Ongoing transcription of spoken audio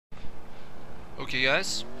Okay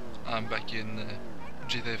guys, I'm back in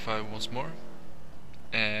GTA5 once more,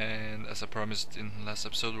 and as I promised in the last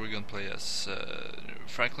episode, we're gonna play as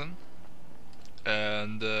Franklin.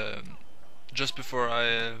 And just before I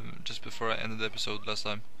ended the episode last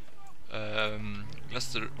time,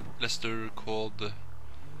 Lester called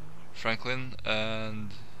Franklin,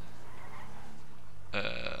 and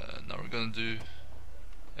now we're gonna do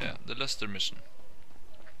the Lester mission.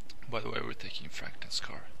 By the way, we're taking Franklin's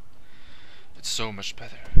car. It's so much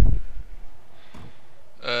better.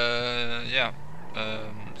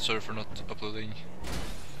 Sorry for not uploading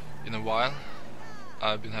in a while.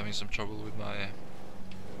 I've been having some trouble with my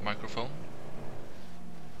microphone,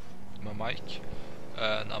 my mic,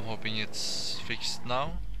 and I'm hoping it's fixed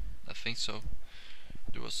now. I think so.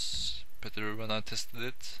 It was better when I tested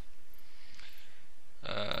it.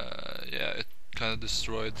 It kind of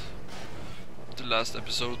destroyed the last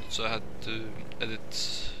episode, so I had to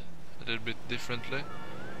edit a little bit differently,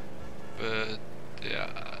 but yeah,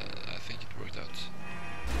 I think it worked out.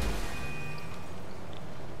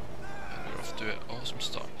 And we're off to an awesome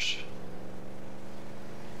start.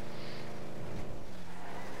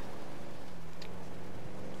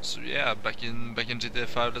 So yeah, back in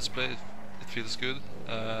GTA5 Let's Play. It feels good.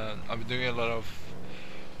 I've been doing a lot of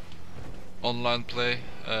online play,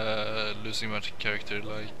 losing my character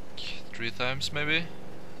like 3 times maybe.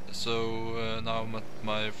 So now I'm at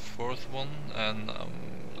my 4th one, and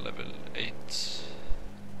I'm level 8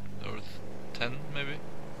 or 10 maybe,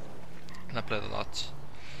 and I played a lot.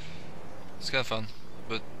 It's kind of fun,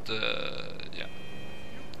 but yeah,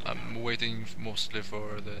 I'm waiting mostly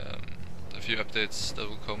for the few updates that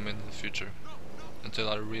will come in the future until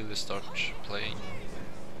I really start playing.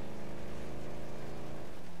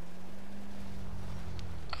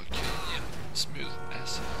 Okay, yeah, smooth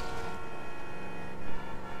as hell.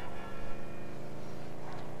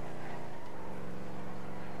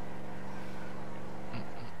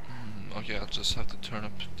 Okay, I'll just have to turn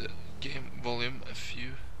up the game volume a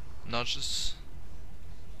few notches,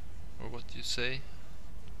 or what do you say?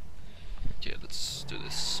 Okay, let's do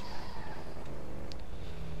this.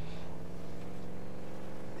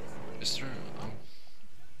 Is there... oh,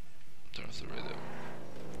 turn off the radio.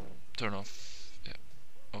 Turn off... yeah,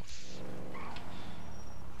 off.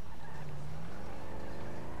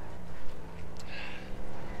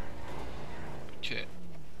 Okay.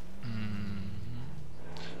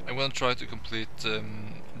 I'm gonna try to complete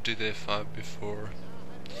GTA5 before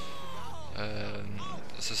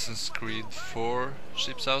Assassin's Creed 4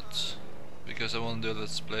 ships out, because I want to do a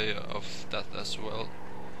let's play of that as well,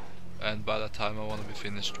 and by that time I want to be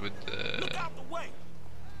finished with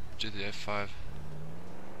GTA5.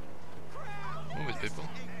 Move it, people.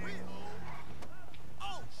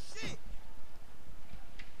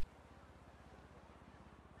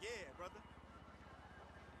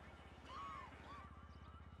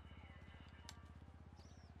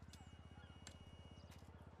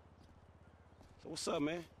 So what's up,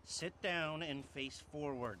 man? Sit down and face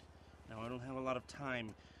forward. Now, I don't have a lot of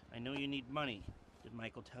time. I know you need money. Did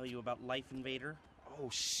Michael tell you about Life Invader? Oh,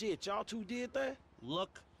 shit, y'all two did that?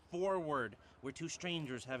 Look forward. We're two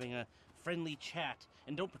strangers having a friendly chat,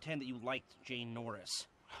 and don't pretend that you liked Jane Norris.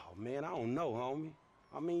 Oh, man, I don't know, homie.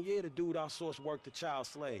 I mean, yeah, the dude outsourced work to child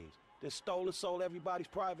slaves, then stole and sold everybody's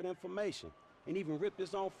private information, and even ripped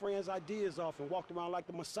his own friends' ideas off and walked around like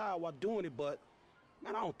the Messiah while doing it, but...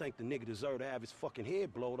 man, I don't think the nigga deserved to have his fucking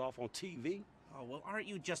head blowed off on TV. Oh, well, aren't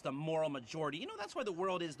you just a moral majority? You know, that's why the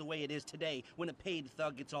world is the way it is today, when a paid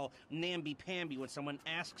thug gets all namby-pamby when someone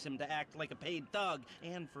asks him to act like a paid thug,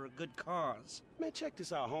 and for a good cause. Man, check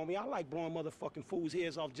this out, homie. I like blowing motherfucking fools'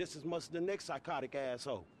 heads off just as much as the next psychotic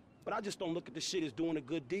asshole. But I just don't look at the shit as doing a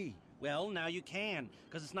good deed. Well, now you can,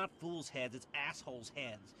 because it's not fools' heads, it's assholes'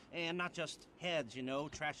 heads. And not just heads, you know,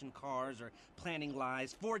 trashing cars or planning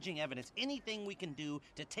lies, forging evidence, anything we can do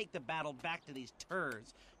to take the battle back to these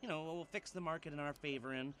turds. You know, we'll fix the market in our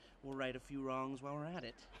favor and we'll right a few wrongs while we're at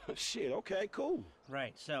it. Shit, okay, cool.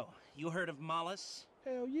 Right, so, you heard of Mollis?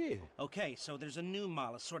 Hell yeah. Okay, so there's a new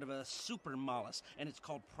Mollis, sort of a super Mollis, and it's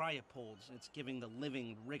called Priapold. It's giving the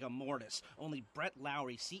living rigor mortis. Only Brett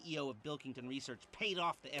Lowry, CEO of Bilkington Research, paid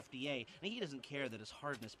off the FDA, and he doesn't care that his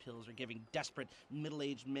hardness pills are giving desperate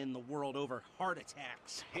middle-aged men the world over heart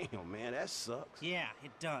attacks. Damn, man, that sucks. Yeah,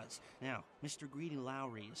 it does. Now, Mr. Greedy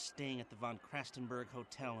Lowry is staying at the Von Krastenberg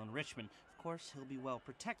Hotel in Richmond. Of course, he'll be well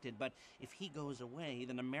protected, but if he goes away,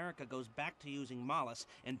 then America goes back to using Mollis,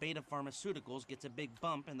 and Beta Pharmaceuticals gets a big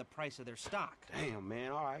bump in the price of their stock. Damn,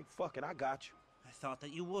 man, all right, fuck it, I got you. I thought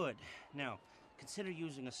that you would. Now, consider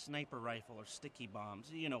using a sniper rifle or sticky bombs.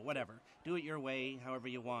 You know, whatever. Do it your way, however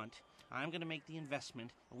you want. I'm gonna make the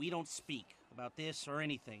investment, and we don't speak about this or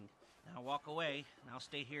anything. Now walk away, and I'll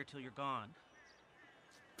stay here till you're gone.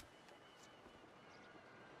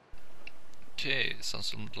 Okay,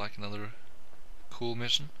 sounds like another cool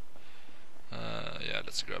mission. Yeah,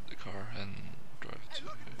 let's grab the car and drive to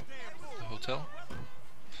the hotel.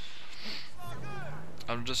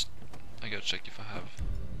 I gotta check if I have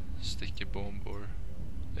sticky bomb or...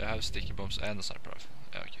 Yeah, I have sticky bombs and a sniper rifle.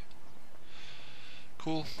 Yeah, okay.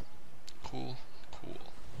 Cool.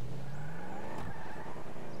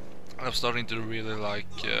 I'm starting to really like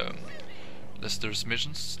Lester's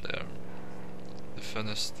missions. They're the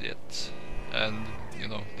funnest yet. And, you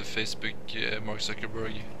know, the Facebook Mark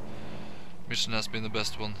Zuckerberg mission has been the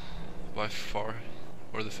best one by far,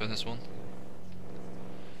 or the funnest one.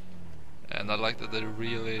 And I like that they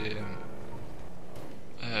really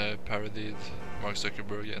parodied Mark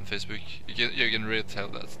Zuckerberg and Facebook. You can really tell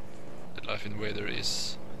that the Life Invader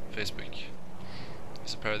is Facebook.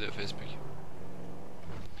 It's a parody of Facebook.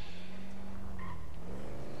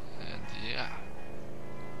 And yeah,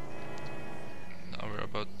 now we're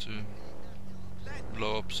about to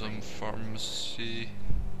blow up some pharmacy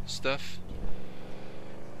stuff,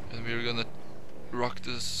 and we're gonna rock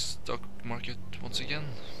the stock market once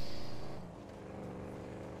again.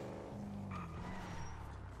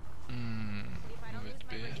 Move it,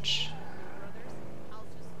 bitch.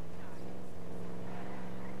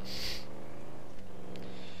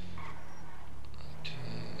 Okay.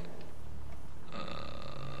 Where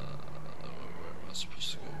am I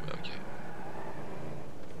supposed to go? Okay.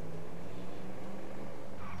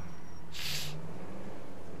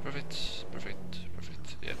 Perfect,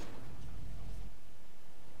 yeah.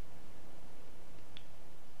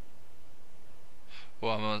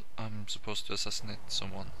 Oh, I'm supposed to assassinate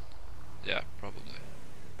someone. Yeah, probably.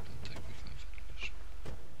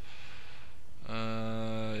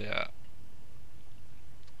 Yeah.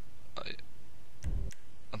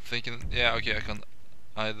 I'm thinking, yeah, okay, I can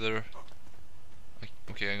either...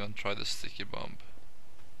 Okay, I'm gonna try the sticky bomb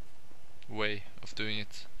way of doing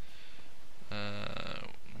it.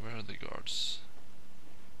 Where are the guards?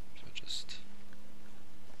 So just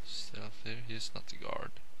stealth here. He's not the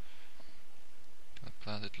guard. I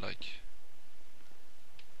planned it like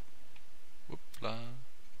whoopla.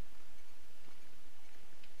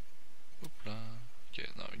 Okay,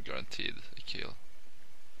 now I'm guaranteed a kill.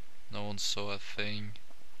 No one saw a thing.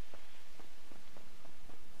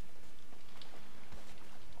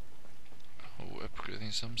 Oh,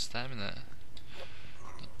 upgrading some stamina.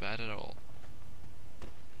 Not bad at all.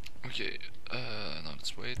 Okay, now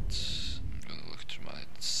let's wait. I'm gonna look through my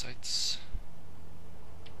sights.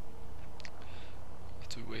 Have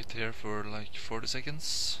to wait here for like 40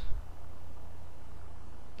 seconds.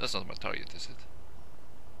 That's not my target, is it?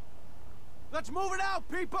 Let's move it out,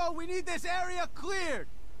 people! We need this area cleared!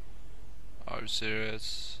 Are you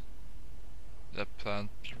serious? That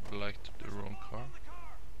plant liked the wrong car?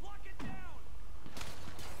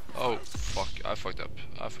 Oh, fuck, I fucked up.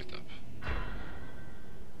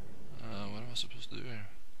 What am I supposed to do here?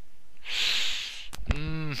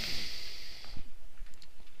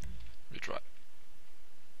 Retry.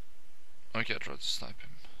 Okay, I tried to snipe him.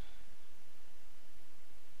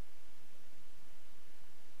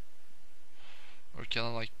 Or can I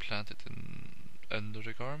like plant it in under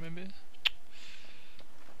the car maybe?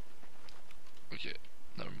 Okay,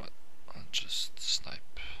 never mind. I'll just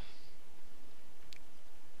snipe.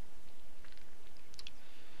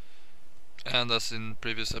 And as in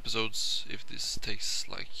previous episodes, if this takes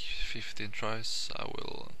like 15 tries, I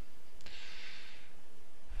will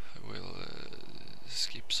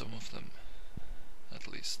skip some of them at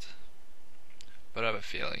least. But I have a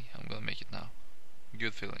feeling I'm gonna make it now.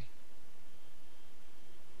 Good feeling.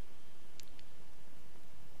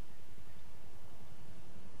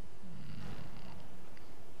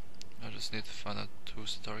 I just need to find out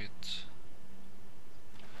who's the target.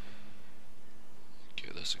 Okay,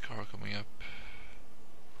 there's a car coming up.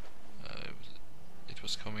 It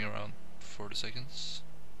was coming around 40 seconds.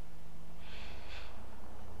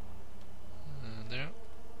 There.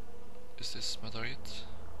 Is this my target?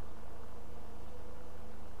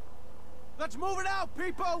 Let's move it out,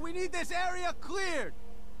 people! We need this area cleared!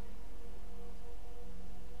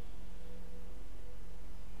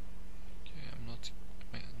 Okay, I'm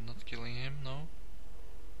not killing him, no?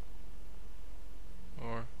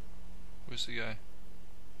 Or where's the guy?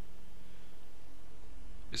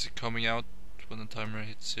 Is he coming out when the timer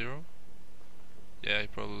hits 0? Yeah, he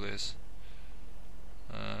probably is.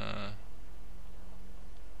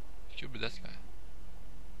 It could be that guy.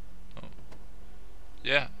 Oh.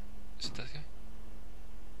 Yeah, is it that guy?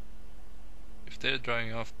 If they're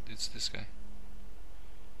driving off, it's this guy.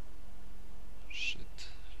 Shit.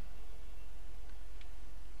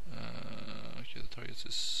 Okay, the target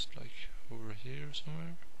is like over here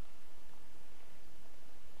somewhere.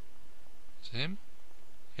 Is it him?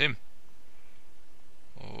 Him!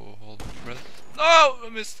 Oh, hold my breath. No! I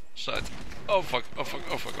missed! Shit. Oh fuck, oh fuck,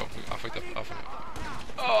 oh fuck, oh fuck. I fucked up, I fucked up.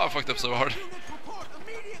 Oh, I fucked up so hard.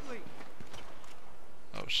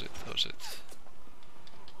 Oh shit, oh shit.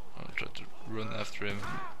 I'll try to run after him.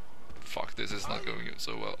 Fuck, this is not going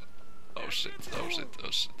so well. Oh shit, oh shit,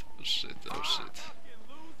 oh shit, oh shit, oh shit.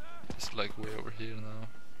 It's like way over here now.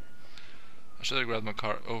 I should have grabbed my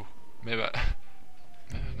car. Oh, maybe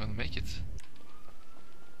maybe I'm gonna make it.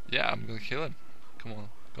 Yeah, I'm gonna kill him. Come on,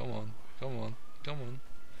 come on, come on, come on.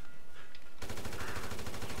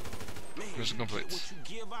 Mission complete. What you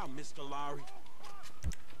give out, Mr. Lowry?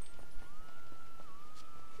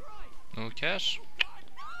 No cash.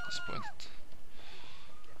 Disappointed.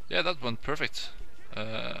 Yeah, that went perfect. I'm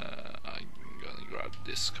gonna grab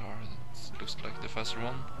this car. That looks like the faster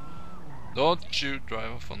one. Don't you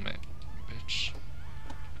drive off on me, bitch.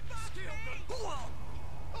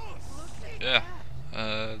 Yeah.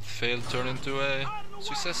 Failed turned into a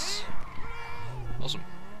success. Awesome.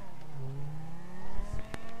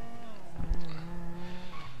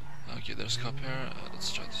 Okay, there's a cop here.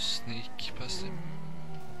 Let's try to sneak past him.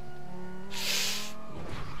 Oh,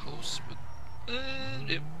 close, but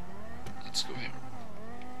yeah. Let's go here.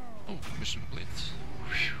 Oh, mission complete.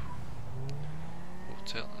 Whew.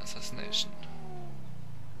 Hotel assassination.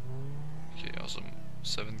 Okay, awesome.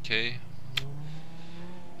 7k.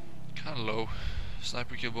 Kinda low.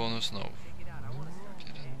 Sniper kill bonus, no.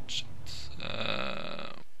 Okay, then shit.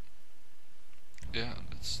 Yeah,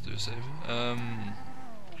 let's do a save.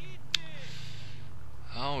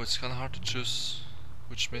 Oh, it's kinda hard to choose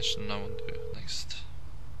which mission I want to do next.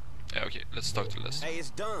 Yeah, okay, let's talk to Les. Hey, it's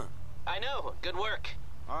done. I know. Good work.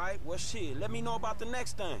 Alright, well shit, let me know about the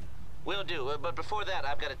next thing. Will do, but before that,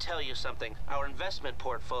 I've got to tell you something. Our investment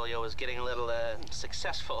portfolio is getting a little,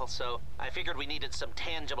 successful, so I figured we needed some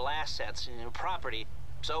tangible assets, property.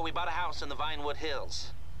 So we bought a house in the Vinewood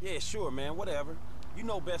Hills. Yeah, sure, man, whatever. You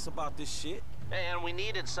know best about this shit. And we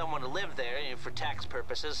needed someone to live there for tax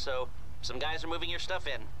purposes, so some guys are moving your stuff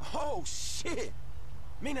in. Oh, shit!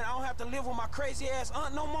 Meaning I don't have to live with my crazy-ass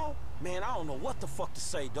aunt no more? Man, I don't know what the fuck to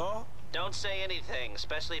say, dawg. Don't say anything,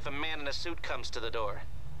 especially if a man in a suit comes to the door.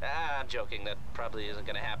 I'm joking, that probably isn't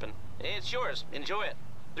gonna happen. It's yours, enjoy it.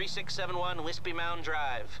 3671 Wispy Mound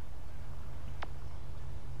Drive.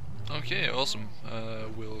 Okay, awesome.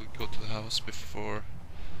 We'll go to the house before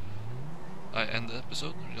I end the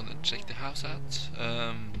episode. We're gonna check the house out.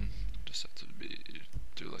 Just have to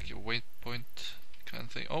do like a waypoint kind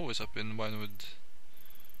of thing. Oh, it's up in Vinewood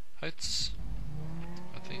Heights,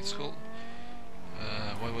 I think it's called.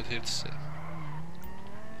 Vinewood Hills.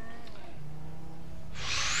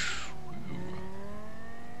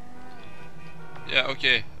 Yeah,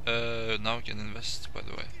 okay. Now we can invest, by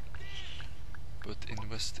the way. But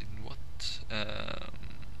invest in what?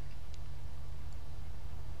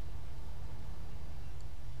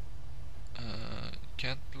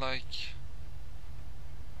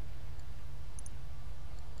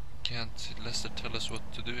 Can't Lester tell us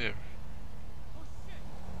what to do here?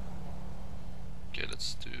 Okay,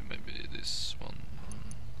 let's do maybe this one.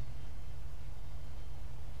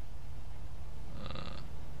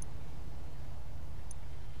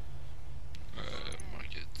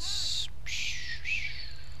 Markets.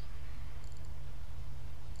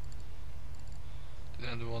 Did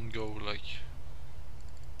anyone go like?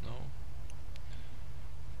 No.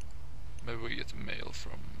 Maybe we get a mail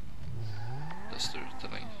from Lester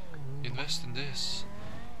telling, invest in this.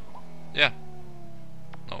 Yeah.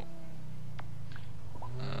 No.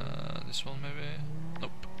 This one maybe?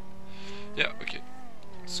 Nope. Yeah, okay.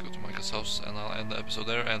 Let's go to Michael's house and I'll end the episode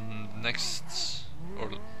there, and next,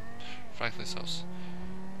 or Franklin's house.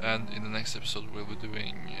 And in the next episode we'll be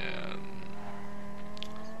doing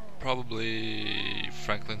probably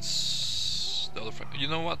Franklin's, the other Franklin. You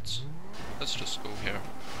know what? Let's just go here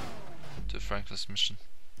to Franklin's mission.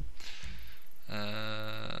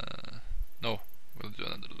 No, we'll do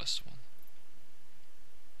another last one.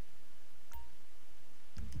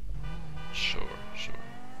 Sure.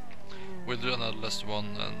 We'll do another last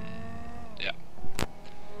one, and yeah.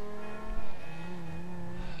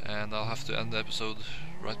 And I'll have to end the episode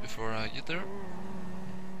right before I get there.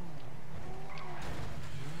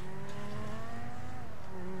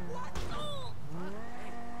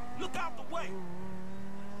 Look out the way!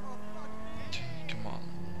 Come on.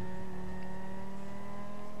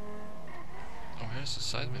 Oh, here's the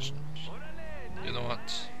side mission. You know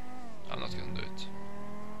what? I'm not gonna do it.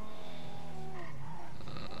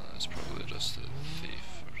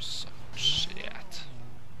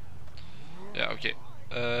 Okay,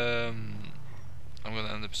 I'm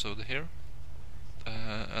gonna end the episode here,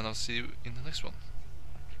 and I'll see you in the next one.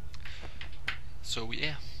 So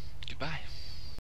yeah, goodbye.